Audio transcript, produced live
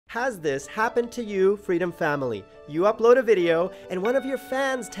Has this happened to you, Freedom Family? You upload a video and one of your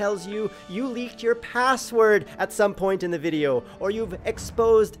fans tells you you leaked your password at some point in the video, or you've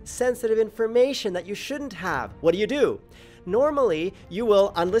exposed sensitive information that you shouldn't have. What do? Normally, you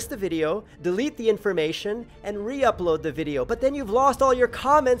will unlist the video, delete the information, and re-upload the video, but then you've lost all your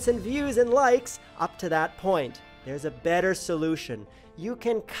comments and views and likes up to that point. There's a better solution. You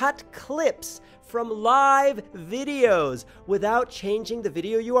can cut clips from live videos without changing the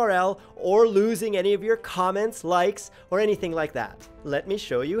video URL or losing any of your comments, likes, or anything like that. Let me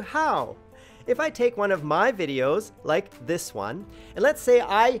show you how. If I take one of my videos, like this one, and let's say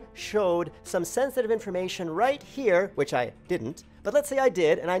I showed some sensitive information right here, which I didn't, but let's say I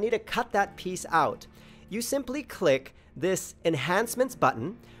did, and I need to cut that piece out. You simply click this enhancements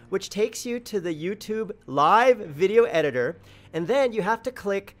button, which takes you to the YouTube live video editor, and then you have to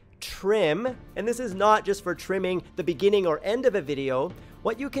click trim, and this is not just for trimming the beginning or end of a video.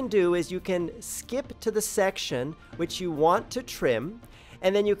 What you can do is you can skip to the section which you want to trim,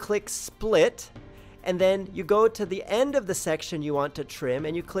 and then you click split, and then you go to the end of the section you want to trim,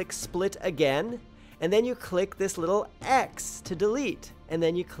 and you click split again, and then you click this little X to delete, and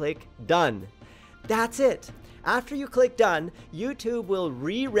then you click done. That's it. After you click done, YouTube will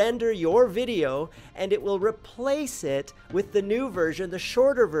re-render your video and it will replace it with the new version, the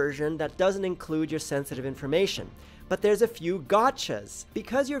shorter version that doesn't include your sensitive information. But there's a few gotchas.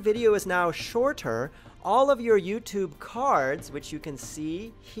 Because your video is now shorter, all of your YouTube cards, which you can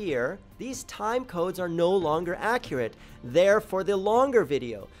see here, these time codes are no longer accurate. They're for the longer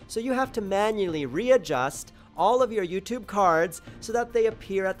video. So you have to manually readjust all of your YouTube cards so that they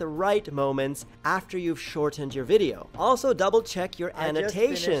appear at the right moments after you've shortened your video. Also double check your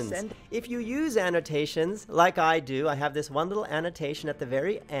annotations. If you use annotations like I do, I have this one little annotation at the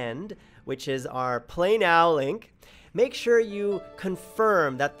very end, which is our Play Now link. Make sure you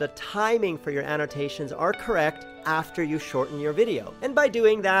confirm that the timing for your annotations are correct after you shorten your video. And by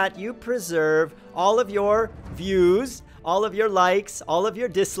doing that, you preserve all of your views, all of your likes, all of your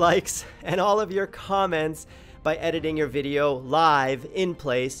dislikes, and all of your comments by editing your video live in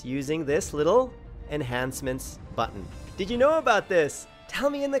place using this little enhancements button. Did you know about this? Tell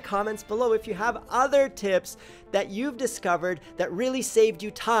me in the comments below if you have other tips that you've discovered that really saved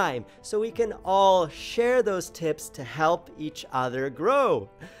you time, so we can all share those tips to help each other grow.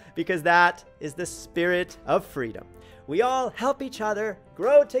 Because that is the spirit of freedom. We all help each other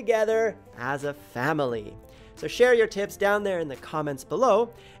grow together as a family. So share your tips down there in the comments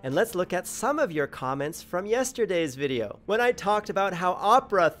below, and let's look at some of your comments from yesterday's video. When I talked about how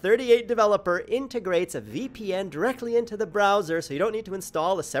Opera 38 Developer integrates a VPN directly into the browser so you don't need to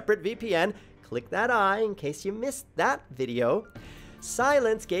install a separate VPN, click that I in case you missed that video.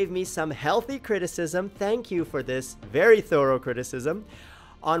 Silence gave me some healthy criticism. Thank you for this very thorough criticism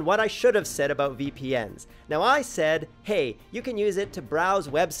on what I should have said about VPNs. Now I said, hey, you can use it to browse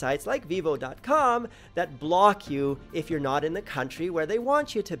websites like Vevo.com that block you if you're not in the country where they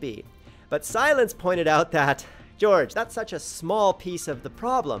want you to be. But Silence pointed out that, George, that's such a small piece of the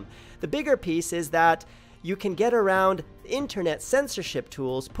problem. The bigger piece is that you can get around internet censorship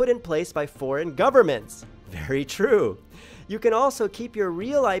tools put in place by foreign governments. Very true. You can also keep your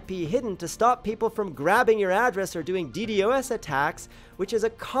real IP hidden to stop people from grabbing your address or doing DDoS attacks, which is a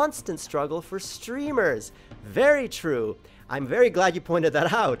constant struggle for streamers. Very true. I'm very glad you pointed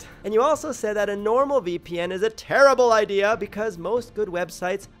that out. And you also said that a normal VPN is a terrible idea because most good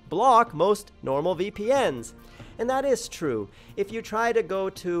websites block most normal VPNs. And that is true. If you try to go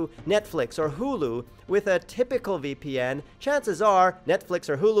to Netflix or Hulu with a typical VPN, chances are Netflix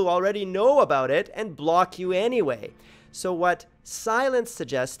or Hulu already know about it and block you anyway. So what Silence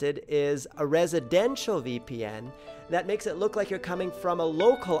suggested is a residential VPN that makes it look like you're coming from a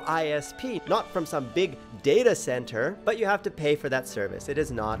local ISP, not from some big data center, but you have to pay for that service. It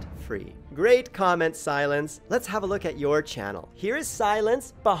is not free. Great comment, Silence. Let's have a look at your channel. Here is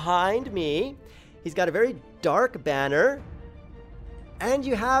Silence behind me. He's got a very dark banner. And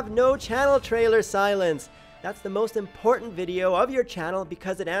you have no channel trailer, Silence. That's the most important video of your channel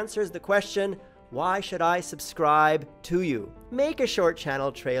because it answers the question, why should I subscribe to you? Make a short channel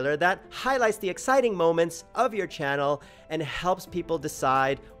trailer that highlights the exciting moments of your channel and helps people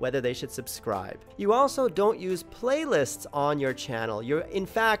decide whether they should subscribe. You also don't use playlists on your channel. You, in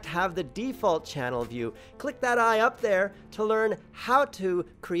fact, have the default channel view. Click that eye up there to learn how to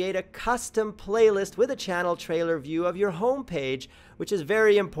create a custom playlist with a channel trailer view of your homepage, which is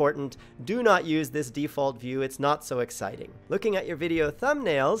very important. Do not use this default view. It's not so exciting. Looking at your video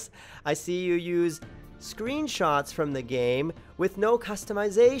thumbnails, I see you use screenshots from the game with no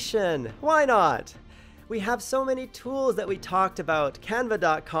customization. Why not? We have so many tools that we talked about,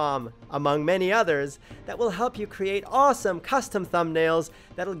 Canva.com, among many others, that will help you create awesome custom thumbnails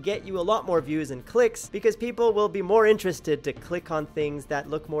that'll get you a lot more views and clicks because people will be more interested to click on things that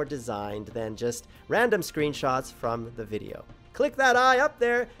look more designed than just random screenshots from the video. Click that eye up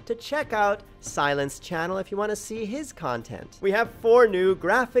there to check out Silent's channel if you want to see his content. We have 4 new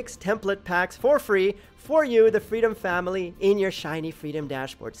graphics template packs for free for you, the Freedom family, in your shiny Freedom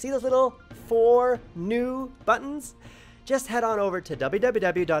dashboard. See those little 4 new buttons? Just head on over to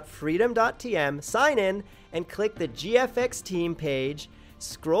www.freedom.tm, sign in, and click the GFX team page.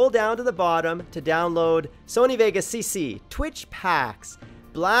 Scroll down to the bottom to download Sony Vegas CC, Twitch packs,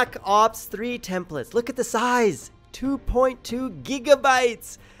 Black Ops 3 templates. Look at the size, 2.2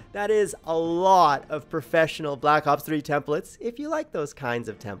 gigabytes. That is a lot of professional Black Ops 3 templates if you like those kinds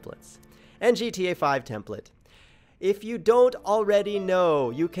of templates. And GTA 5 template. If you don't already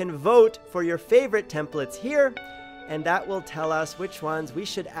know, you can vote for your favorite templates here, and that will tell us which ones we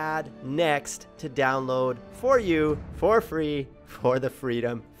should add next to download for you for free for the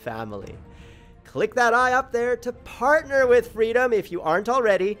Freedom family. Click that eye up there to partner with Freedom if you aren't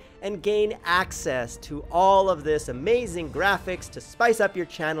already and gain access to all of this amazing graphics to spice up your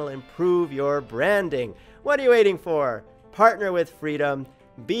channel, improve your branding. What are you waiting for? Partner with Freedom.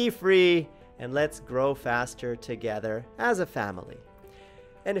 Be free, and let's grow faster together as a family.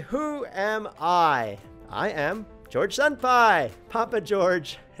 And who am I? I am George Senpai, Papa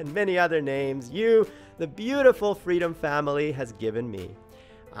George, and many other names you, the beautiful Freedom family, has given me.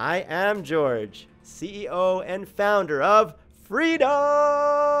 I am George, CEO and founder of Freedom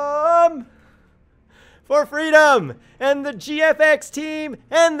for Freedom, and the GFX team,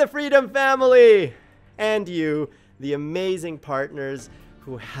 and the Freedom family, and you, the amazing partners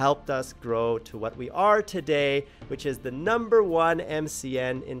who helped us grow to what we are today, which is the #1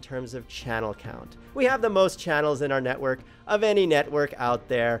 MCN in terms of channel count. We have the most channels in our network of any network out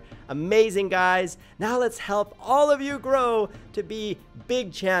there. Amazing, guys. Now let's help all of you grow to be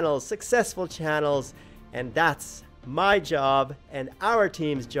big channels, successful channels, and that's my job and our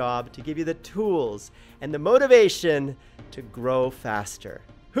team's job, to give you the tools and the motivation to grow faster.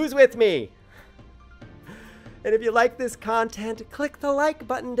 Who's with me? And if you like this content, click the like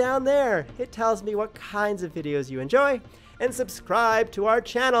button down there. It tells me what kinds of videos you enjoy. And subscribe to our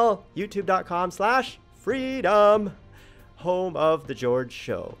channel, youtube.com/freedom, home of The George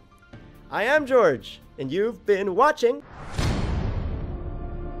Show. I am George, and you've been watching.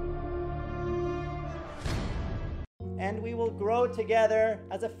 And we will grow together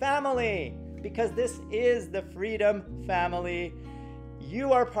as a family, because this is the Freedom family.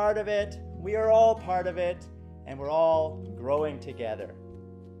 You are part of it. We are all part of it. And we're all growing together.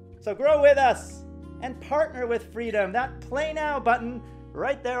 So grow with us and partner with Freedom. That Play Now button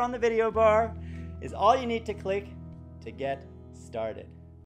right there on the video bar is all you need to click to get started.